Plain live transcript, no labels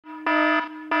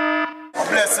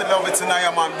blessed love it tonight,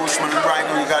 man, Bushman. Right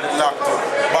now you got it locked up.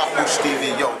 Backbush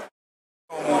TV, yo.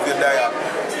 Don't move your dial.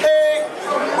 Hey,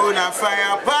 Bona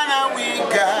fire, Pana, we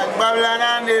got Babylon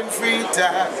and them free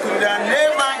talk. Could I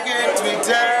never get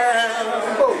returned?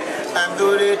 And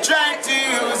though they try to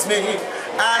use me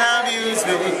and abuse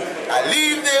me, I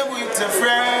leave them with a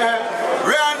friend.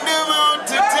 Run them out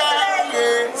to time,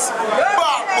 yes.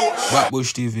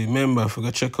 Backbush TV, remember, if you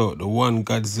go check out the one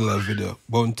Godzilla video,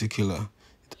 Bounty Killer.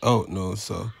 It's out now,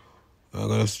 so I'm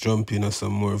gonna just jump in on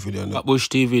some more video now. Backbush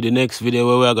TV, the next video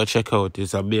where we're gonna check out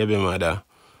is a baby mother,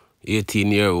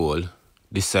 18-year-old,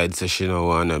 decides that she don't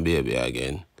want a baby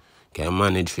again. Can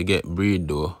manage to get breed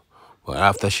though. But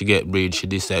after she get breed, she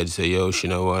decides to say, yo, she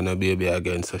don't want a baby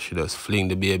again, so she just fling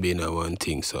the baby in a one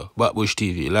thing. So, Backbush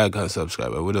TV, like and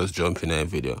subscribe. We just jump in a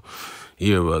video.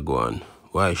 Here we go on.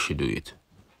 Why she do it?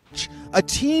 A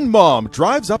teen mom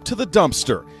drives up to the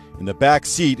dumpster. In the back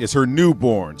seat is her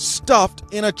newborn, stuffed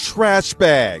in a trash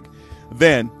bag.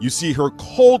 Then you see her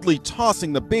coldly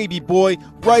tossing the baby boy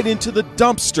right into the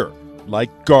dumpster,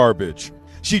 like garbage.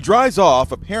 She drives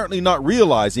off, apparently not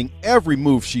realizing every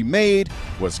move she made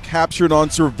was captured on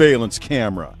surveillance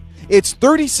camera. It's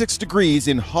 36 degrees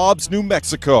in Hobbs, New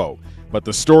Mexico, but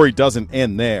the story doesn't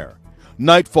end there.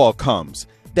 Nightfall comes.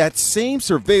 That same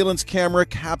surveillance camera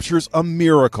captures a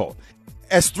miracle.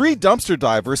 As 3 dumpster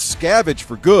divers scavenge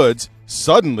for goods,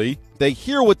 suddenly they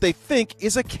hear what they think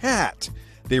is a cat.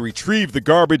 They retrieve the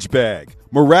garbage bag.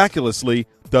 Miraculously,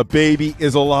 the baby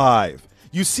is alive.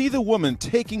 You see the woman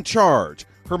taking charge,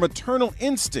 her maternal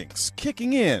instincts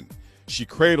kicking in. She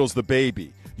cradles the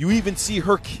baby. You even see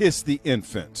her kiss the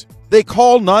infant. They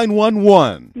call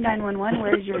 911. 911,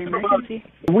 where is your emergency?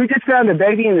 We just found the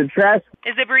baby in the trash.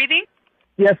 Is it breathing?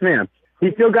 Yes, ma'am. He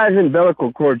still got his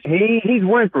umbilical cord. He's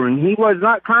whimpering. He was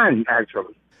not crying,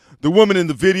 actually. The woman in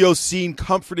the video seen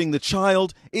comforting the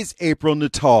child is April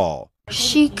Natal.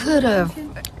 She could have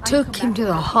took him to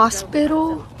the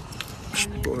hospital,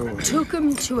 took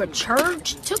him to a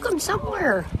church, took him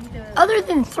somewhere other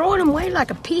than throwing him away like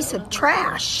a piece of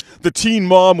trash. The teen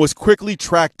mom was quickly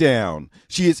tracked down.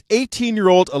 She is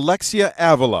 18-year-old Alexia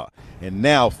Avila and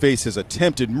now faces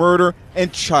attempted murder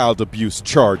and child abuse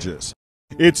charges.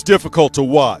 It's difficult to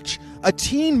watch. A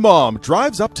teen mom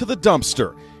drives up to the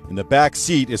dumpster. In the back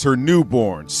seat is her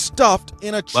newborn, stuffed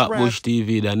in a trash. Backbush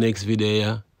TV, the next video,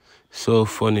 yeah? So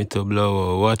funny to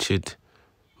blow. Watch it.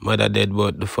 Mother dead,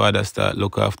 but the father start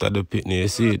look after the pitney. You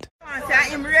see it?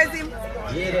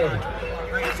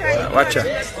 Watch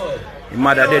her. The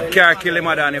mother dead, can't kill the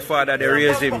mother and the father, they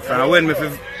raise him. From when me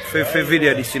for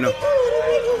video this, you know.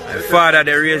 The father,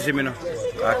 they raise him, you know.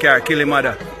 I can't kill the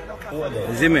mother.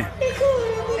 You see me?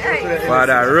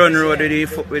 Father run road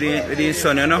with his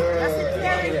son, you know.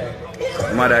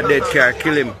 Mother dead, can't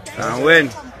kill him. And when?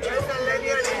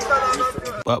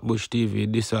 Backbush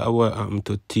TV, this is what happened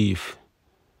to thief.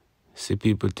 See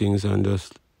people things and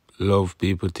just love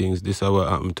people things. This is what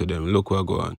happened to them. Look what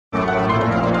go on.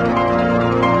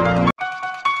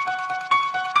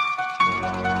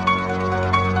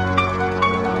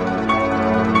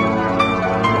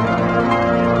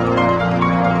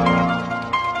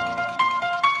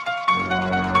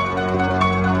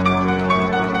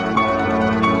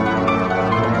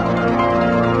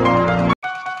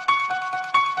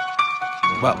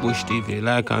 Backbush TV,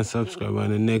 like and subscribe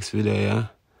on the next video,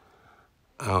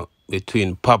 yeah?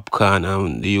 Between Popcorn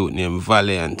and the youth named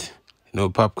Valiant. You know,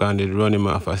 Popcorn did run him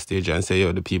off a stage and say,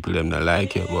 yo, the people them not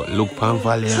like you, but look pan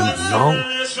Valiant, no.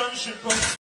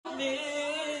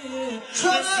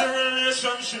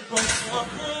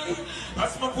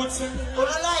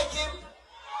 Don't like him,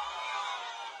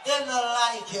 they not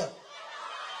like you.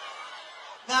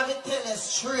 Now we tell you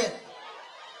straight.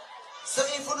 So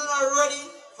if you're not ready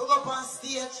to go up on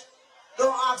stage,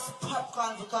 don't ask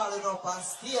Popcorn to call it up on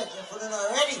stage if you're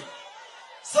not ready.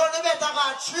 So you better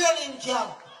go training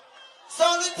camp. So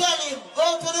you tell him,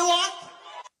 go to the what?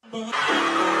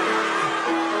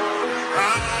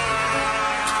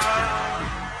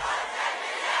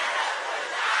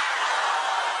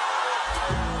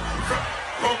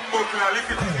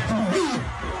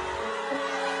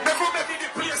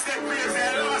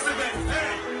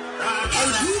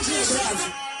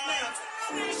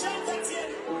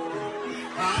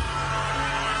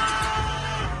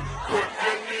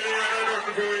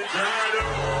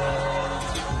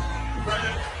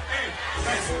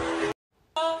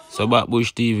 So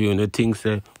Backbush TV, when you think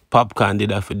say Popcorn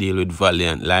did have to deal with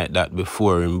Valiant like that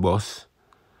before him, boss.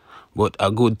 But a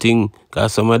good thing,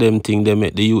 because some of them think they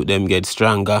make the youth them get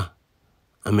stronger.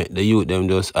 And make the youth them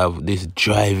just have this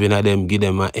drive in them, give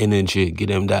them an energy, give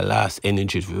them that last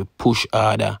energy to push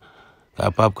harder.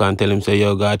 Cause Popcorn tell him, say,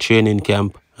 yo, go training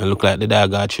camp. And look like the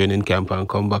dog got training camp and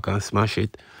come back and smash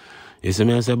it. You see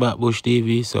me, I say Backbush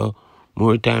TV, so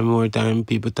more time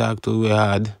people talk to we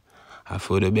hard. I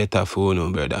feel the better for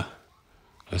no, brother.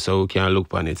 So we can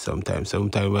look on it sometimes.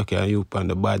 Sometimes we can look on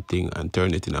the bad thing and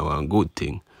turn it into one good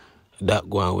thing. That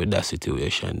go on with that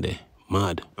situation there.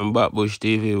 Mad. On Backbush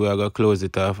TV, we are going to close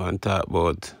it off and talk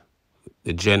about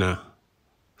the Jenna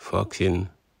fucking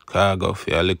Khago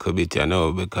for a little bit, you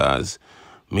know, because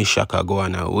Meshak AkA go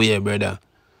on away, brother.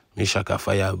 Meshak AkA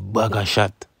fire a bag of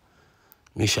shot.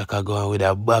 Meshak AkA go on with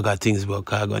a bag of things, but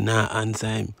Khago not answer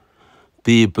him.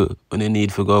 People, when they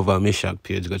need to go over Meshak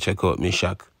page, go check out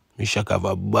Meshak. Meshak have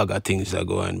a bag of things that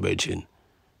go on, brethren.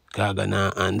 Khago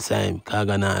not answer him.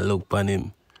 Khago not look upon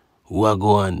him. What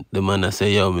go on? The man I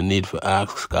say, yo, we need to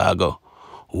ask Khago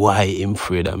why him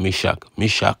afraid of Meshak.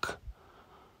 Meshak.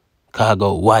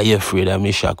 Khago, why you afraid of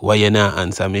Meshak? Why you not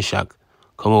answer Meshak?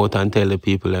 Come out and tell the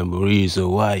people the reason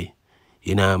why.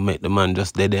 You know, make the man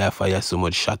just dead there fire so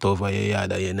much shot over your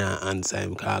yard that you not answer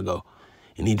him, Khago.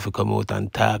 You need to come out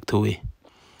and talk to it.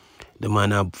 The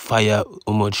man have fire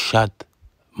how much shot.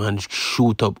 Man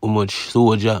shoot up how much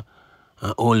soldier.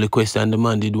 And only question the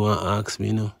man did want to ask me,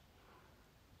 you know.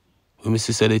 When I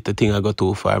say that the thing I got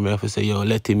too far, I have to say, yo,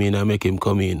 let him in and make him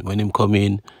come in. When him come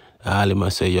in, all him I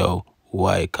say, yo,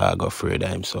 why Khago afraid of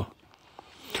him so?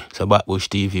 So Backbush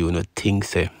TV, you know, think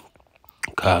say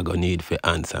Khago need for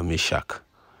answer Meshak.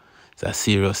 It's a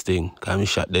serious thing. Because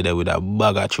Meshak there with a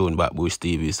bag of tune Backbush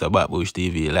TV. So Backbush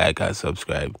TV, like and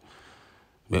subscribe.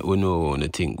 But we know what to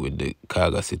think with the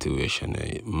Khago situation.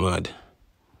 Mad.